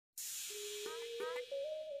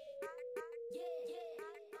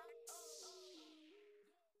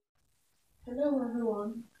Hello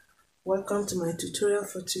everyone, welcome to my tutorial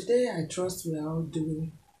for today. I trust we are all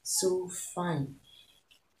doing so fine.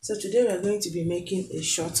 So today we are going to be making a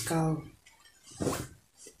short cowl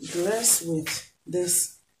dress with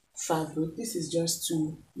this fabric. This is just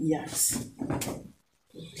 2 yards,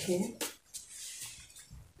 okay,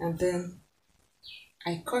 and then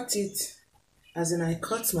I cut it, as in I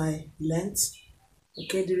cut my length,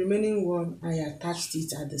 okay. The remaining one I attached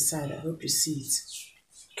it at the side. I hope you see it.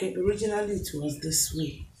 Okay, originally it was this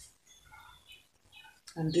way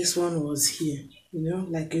and this one was here,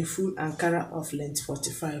 like a full Ankara of length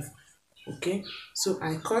 45. Okay, so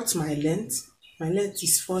I cut my length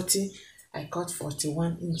is 40, I cut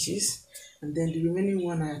 41 inches, and then the remaining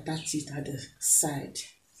one I attached it at the side.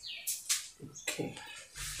 Okay,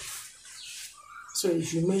 so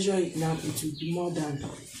if you measure it now, it will be more than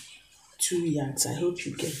 2 yards. I hope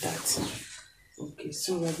you get that. Okay,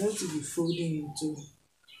 so we're going to be folding into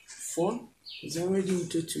 4. It's already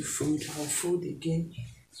into 2 fold. I'll fold again,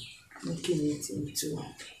 making it into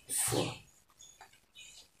 4.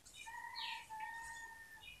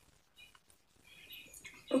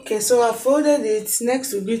 Okay, so I folded it.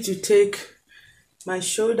 Next will be to take my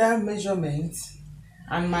shoulder measurement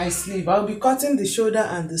and my sleeve. I'll be cutting the shoulder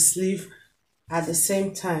and the sleeve at the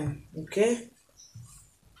same time, okay?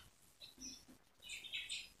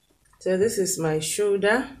 So this is my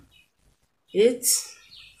shoulder, 8,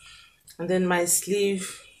 and then my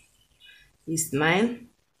sleeve is 9.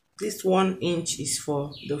 This 1 inch is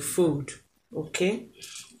for the fold, okay?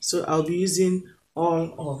 So I'll be using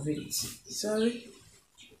all of it. Sorry.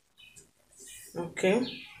 Okay.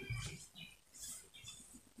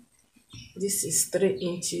 This is 3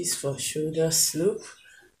 inches for shoulder slope.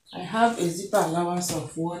 I have a zipper allowance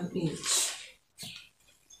of 1 inch.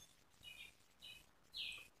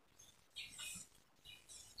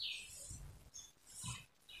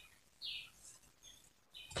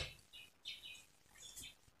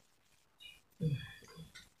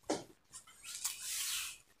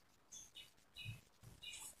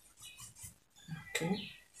 Okay.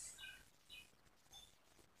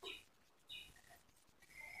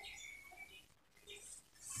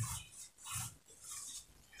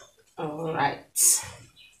 All right.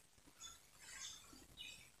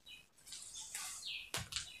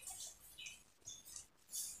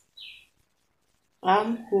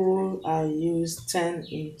 Armhole, I use 10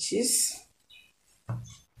 inches.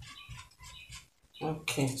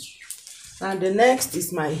 Okay. Now the next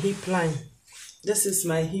is my hip line. This is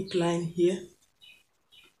my hip line here.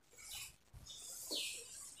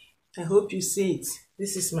 I hope you see it.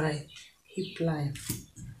 This is my hip line.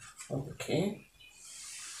 Okay.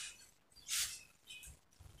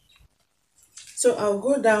 So I'll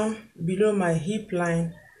go down below my hip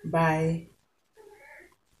line by,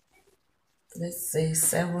 let's say,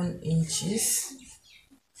 7 inches.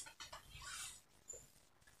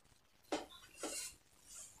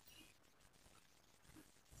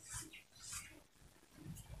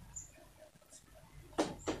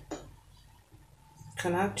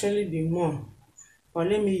 Can actually be more, but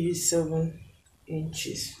let me use 7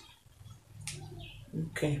 inches.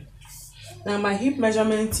 Okay. Now my hip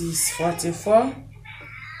measurement is 44.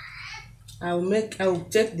 I'll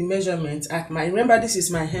take the measurement at my, remember this is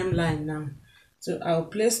my hemline now. So I'll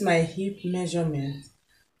place my hip measurement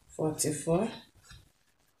 44.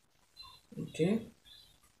 Okay.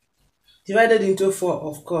 Divided into 4,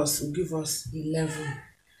 of course, will give us 11.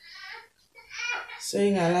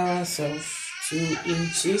 Sewing allowance of 2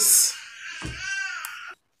 inches.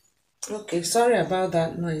 Okay, sorry about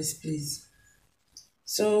that noise, please.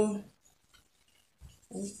 So,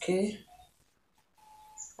 okay,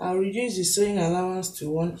 I'll reduce the sewing allowance to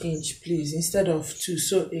 1 inch, please, instead of 2.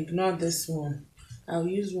 So ignore this one. I'll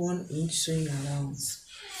use 1 inch sewing allowance.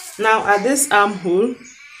 Now at this armhole,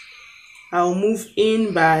 I'll move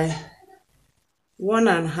in by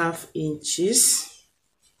 1.5 inches.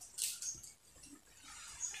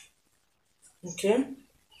 Okay,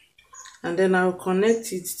 and then I'll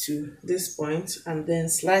connect it to this point and then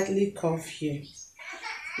slightly curve here.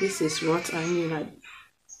 This is what I mean.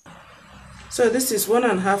 So this is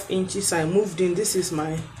 1.5 inches I moved in. This is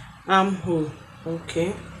my armhole.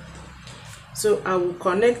 Okay, so I will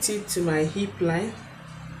connect it to my hip line.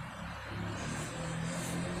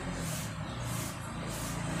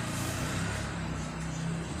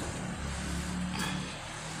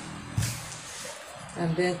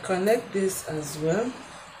 And then connect this as well.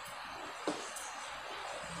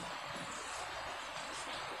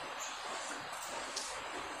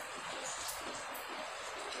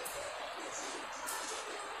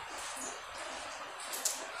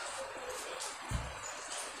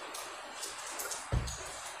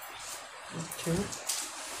 Okay.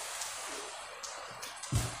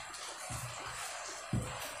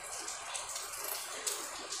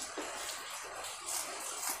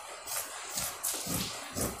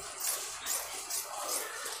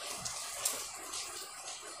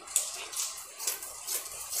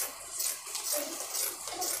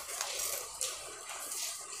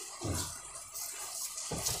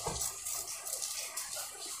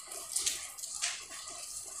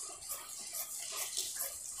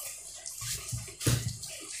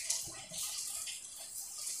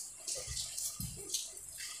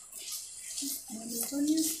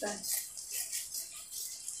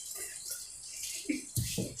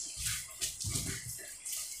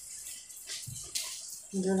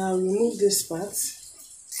 And then I'll remove this part.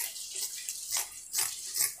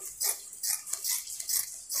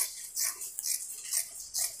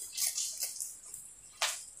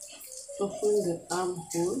 Open the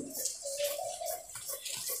armhole.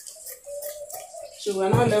 So we're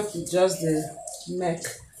not left with just the neck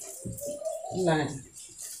line.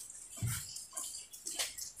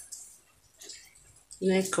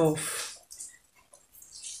 Neck of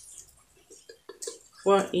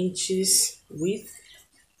 4 inches width,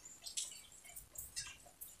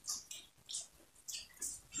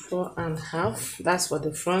 4.5. That's for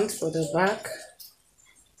the front. For the back,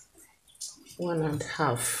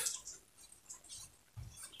 1.5.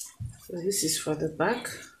 So this is for the back.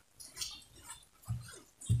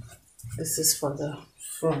 This is for the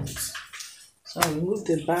front. So I'll remove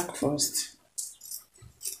the back first.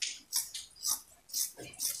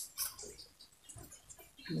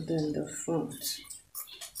 And then the front.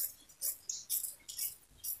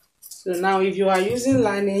 So now if you are using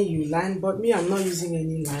lining, you line, but me, I'm not using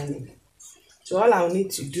any lining. So all I'll need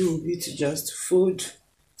to do will be to just fold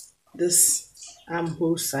this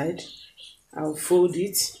armhole side. I'll fold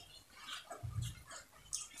it.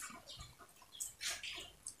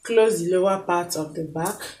 Close the lower part of the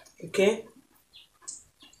back, okay?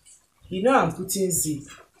 You know I'm putting zip.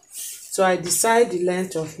 So I decide the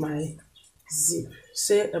length of my zip,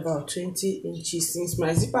 say about 20 inches. Since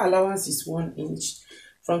my zipper allowance is 1 inch,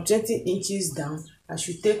 from 20 inches down, I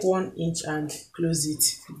should take 1 inch and close it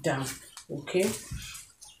down, okay?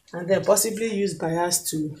 And then possibly use bias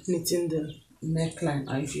to knitting the neckline.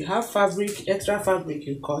 Or if you have fabric, extra fabric,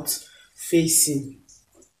 you cut facing.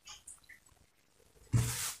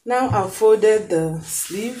 Now I've folded the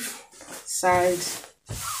sleeve side,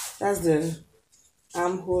 that's the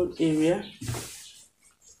armhole area,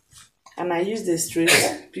 and I used a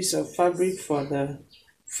straight piece of fabric for the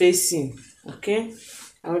facing, okay?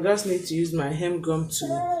 I'll just need to use my hem gum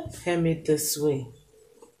to hem it this way,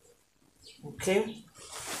 okay?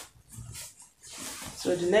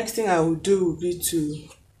 So the next thing I will do will be to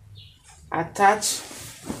attach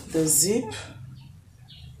the zip.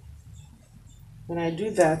 When I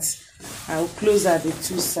do that, I'll close at the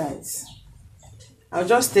 2 sides. I'll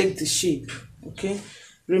just take the shape, okay?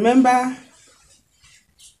 Remember,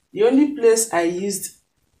 the only place I used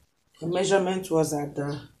the measurement was at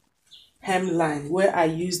the hem line, where I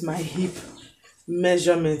used my hip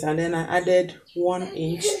measurement, and then I added 1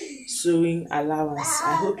 inch sewing allowance.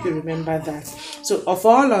 I hope you remember that. So of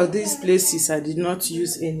all of these places, I did not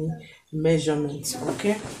use any measurement,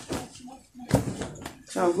 okay?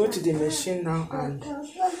 So I'll go to the machine now and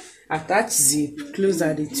attach zip, close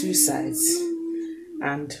at the 2 sides,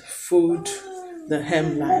 and fold the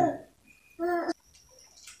hemline.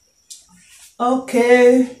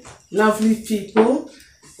 Okay, lovely people.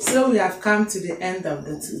 So we have come to the end of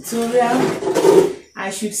the tutorial. I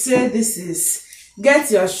should say this is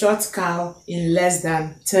get your short cowl in less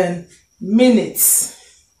than 10 minutes.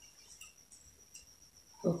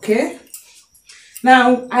 Okay.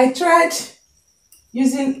 Now I tried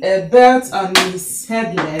using a belt on his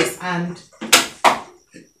headless, and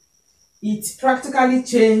it practically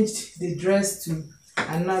changed the dress to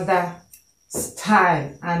another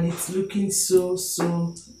style, and it's looking so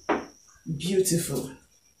beautiful.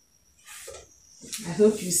 I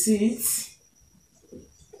hope you see it.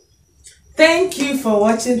 Thank you for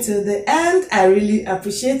watching till the end. I really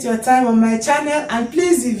appreciate your time on my channel, and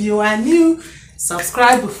please, if you are new,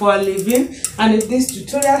 subscribe before leaving. And if this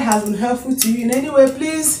tutorial has been helpful to you in any way,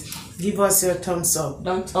 please give us your thumbs up.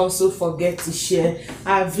 Don't also forget to share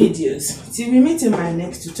our videos. Till we meet in my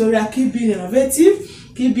next tutorial, keep being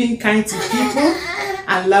innovative, keep being kind to people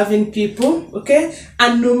and loving people, okay?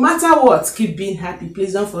 And no matter what, keep being happy.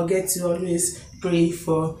 Please don't forget to always pray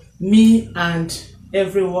for me and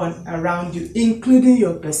everyone around you, including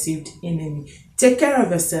your perceived enemy. Take care of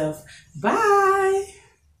yourself. Bye.